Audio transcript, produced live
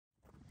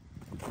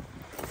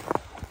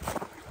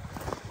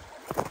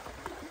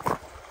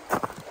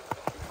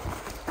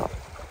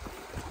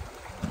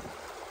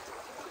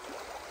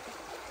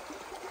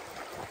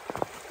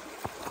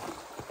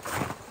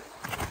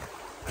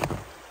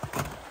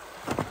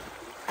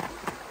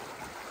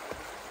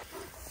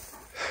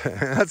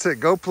That's it.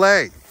 Go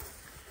play.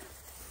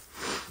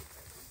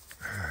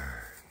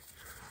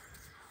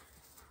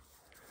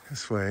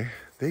 This way,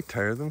 they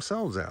tire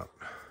themselves out.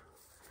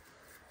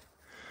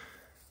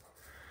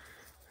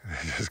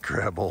 They just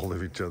grab hold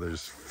of each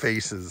other's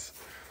faces.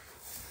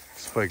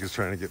 Spike is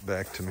trying to get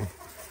back to me.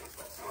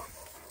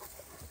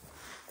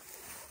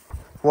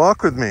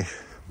 Walk with me.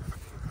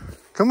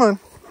 Come on.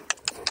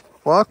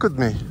 Walk with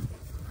me.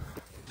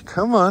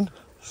 Come on.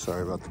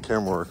 Sorry about the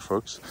camera work,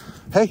 folks.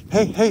 Hey,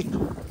 hey, hey.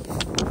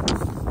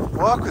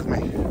 Walk with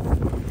me.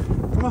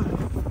 Come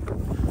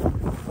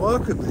on.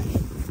 Walk with me.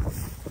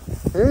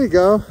 There you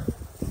go.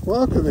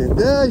 Walk with me.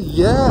 There,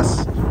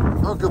 yes.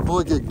 Oh, good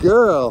boy, good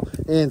girl.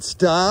 And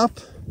stop.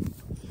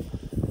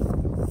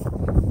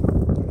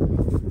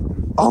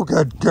 Oh,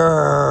 good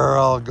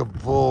girl.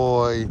 Good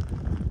boy.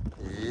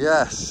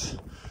 Yes.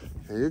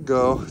 There you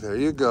go. There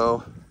you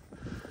go.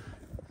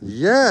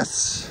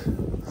 Yes.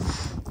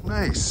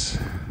 Nice.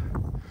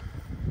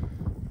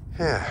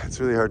 Yeah, it's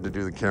really hard to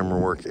do the camera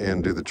work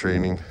and do the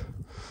training.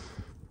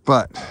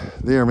 But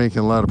they are making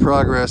a lot of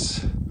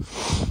progress.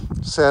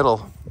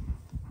 Settle.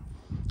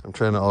 I'm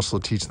trying to also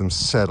teach them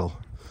settle,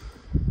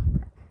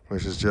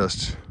 which is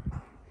just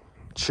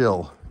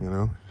chill, you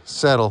know?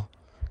 Settle.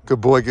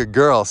 Good boy, good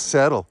girl.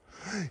 Settle.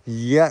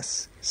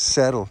 Yes,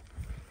 settle.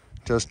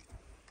 Just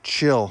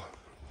chill.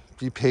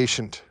 Be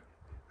patient.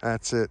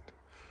 That's it.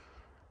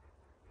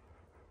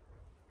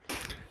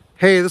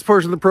 Hey, this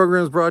portion of the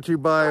program is brought to you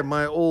by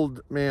my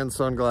old man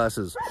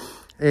sunglasses.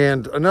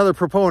 And another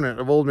proponent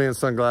of old man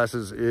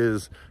sunglasses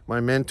is my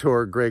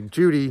mentor, Greg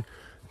Judy.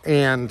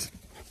 And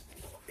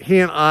he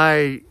and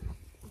I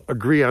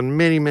agree on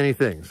many, many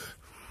things.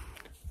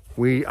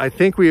 I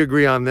think we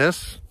agree on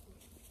this,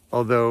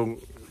 although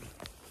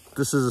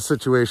this is a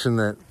situation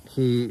that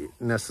he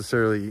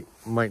necessarily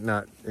might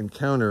not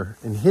encounter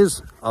in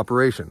his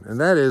operation. And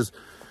that is,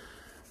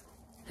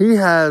 he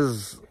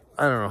has,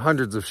 I don't know,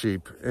 hundreds of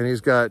sheep, and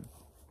he's got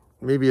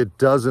maybe a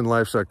dozen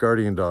livestock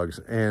guardian dogs,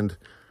 and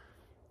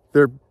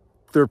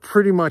they're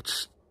pretty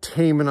much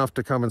tame enough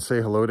to come and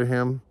say hello to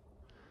him.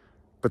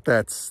 But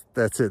that's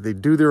it. They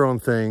do their own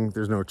thing.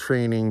 There's no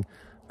training.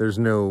 There's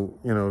no,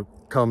 you know,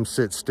 come,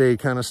 sit, stay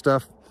kind of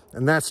stuff.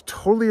 And that's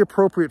totally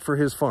appropriate for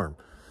his farm.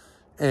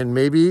 And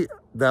maybe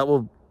that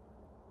will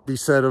be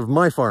said of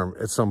my farm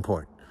at some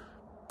point.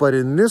 But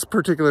in this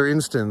particular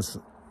instance,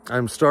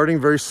 I'm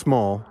starting very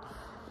small,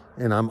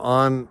 and I'm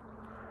on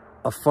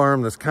a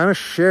farm that's kind of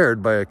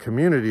shared by a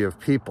community of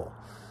people.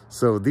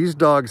 So these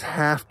dogs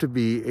have to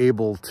be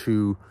able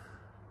to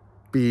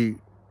be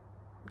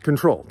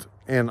controlled.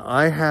 And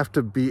I have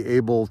to be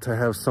able to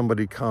have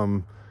somebody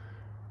come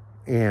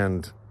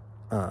and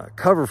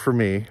cover for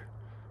me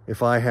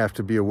if I have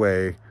to be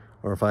away,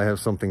 or if I have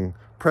something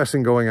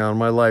pressing going on in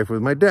my life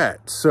with my dad.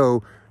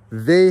 So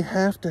they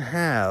have to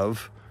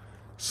have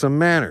some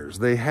manners.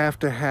 They have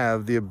to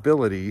have the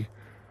ability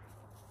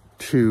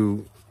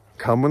to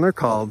come when they're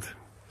called,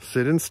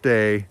 sit and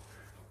stay,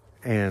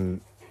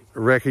 and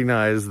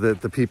recognize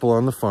that the people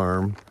on the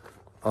farm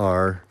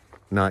are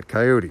not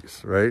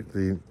coyotes, right?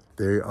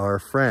 They are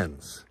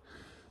friends.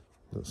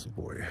 This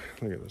boy,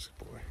 look at this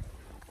boy.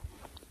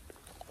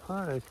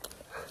 Hi.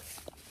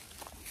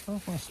 Oh,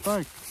 my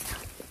Spike.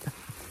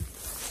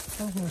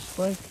 Oh, my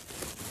Spike.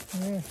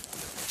 Yeah.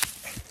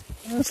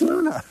 That's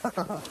Luna.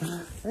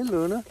 Hey,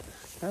 Luna.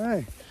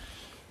 Hi.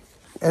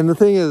 And the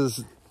thing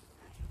is,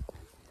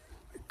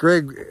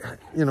 Greg,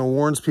 you know,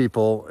 warns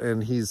people,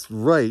 and he's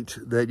right,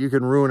 that you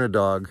can ruin a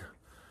dog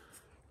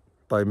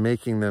by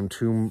making them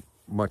too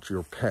much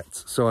your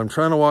pets. So I'm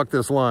trying to walk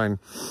this line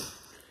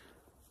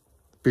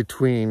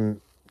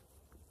between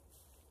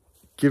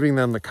giving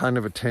them the kind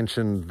of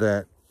attention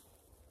that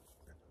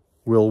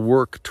will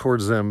work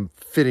towards them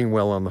fitting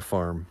well on the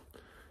farm,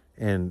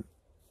 and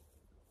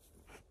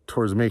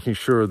towards making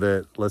sure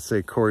that, let's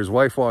say Corey's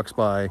wife walks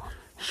by,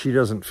 she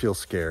doesn't feel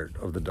scared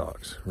of the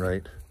dogs,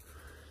 right?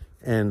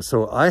 And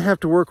so I have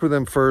to work with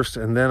them first,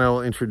 and then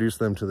I'll introduce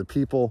them to the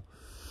people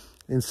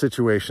in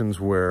situations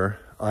where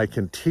I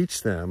can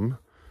teach them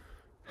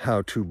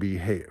how to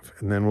behave,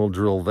 and then we'll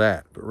drill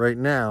that. But right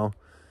now,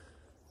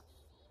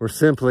 we're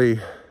simply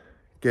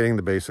getting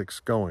the basics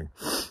going.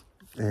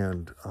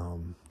 And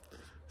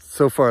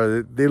so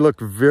far, they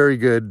look very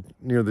good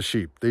near the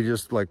sheep. They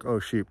just like, oh,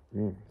 sheep.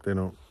 They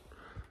don't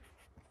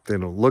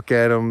look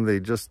at them.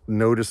 They just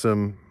notice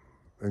them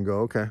and go,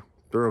 okay,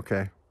 they're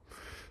okay.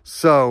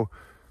 So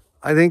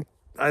I think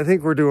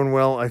we're doing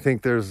well. I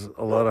think there's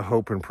a lot of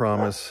hope and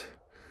promise,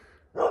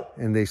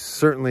 and they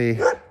certainly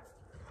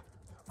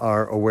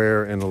are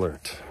aware and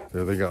alert.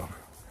 There they go.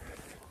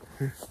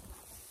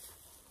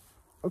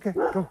 Okay,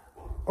 go.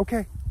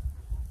 Okay.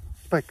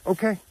 Spike,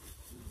 okay.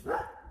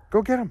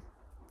 Go get him.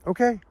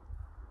 Okay.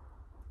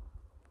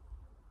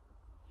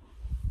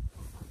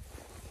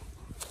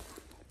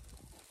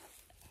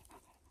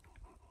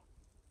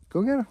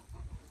 Go get him.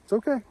 It's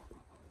okay.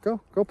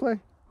 Go play.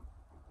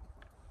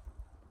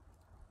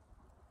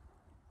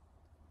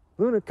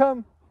 Luna,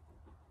 come.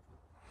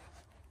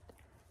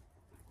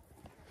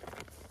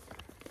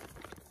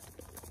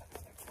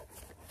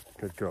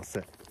 Good girl,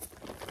 sit.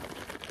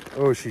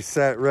 Oh, she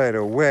sat right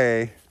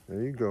away.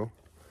 There you go.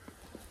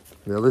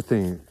 The other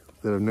thing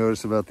that I've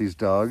noticed about these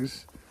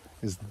dogs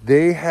is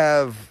they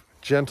have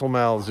gentle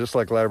mouths just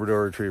like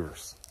Labrador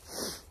retrievers.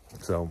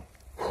 So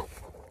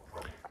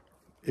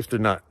if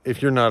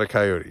you're not a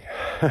coyote.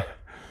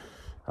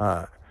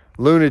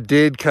 Luna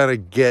did kind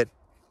of get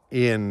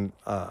in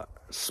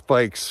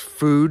Spike's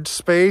food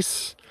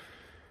space,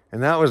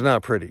 and that was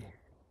not pretty.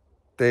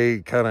 They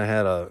kind of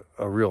had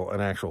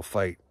an actual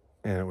fight,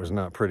 and it was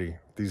not pretty.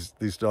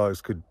 These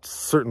dogs could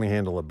certainly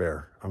handle a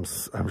bear.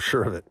 I'm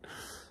sure of it.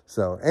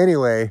 So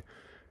anyway,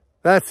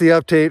 that's the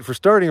update for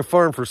starting a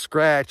farm from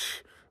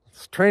scratch.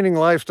 It's training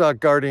livestock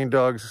guardian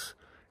dogs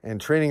and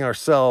training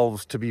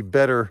ourselves to be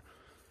better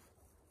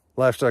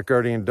livestock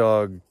guardian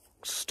dog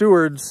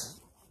stewards,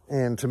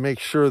 and to make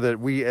sure that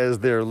we as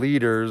their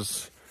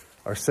leaders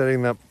are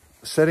setting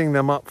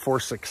them up for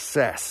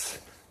success.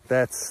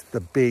 That's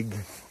the big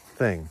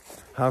thing.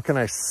 How can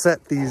I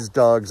set these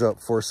dogs up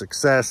for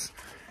success,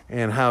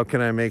 and how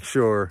can I make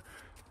sure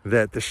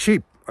that the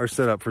sheep are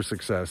set up for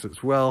success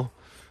as well,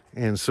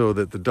 and so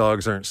that the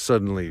dogs aren't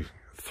suddenly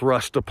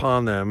thrust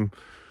upon them,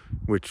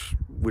 which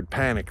would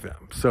panic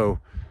them. So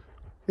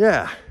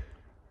yeah,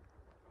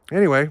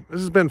 anyway, this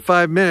has been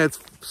 5 minutes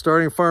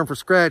starting a farm from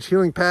scratch.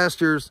 Healing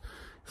Pastures.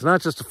 It's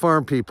not just a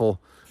farm, people.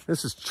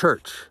 This is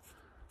church.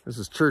 This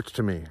is church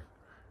to me.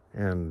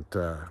 And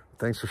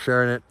thanks for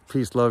sharing it.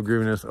 Peace, love,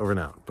 grieviness. Over and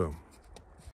out. Boom.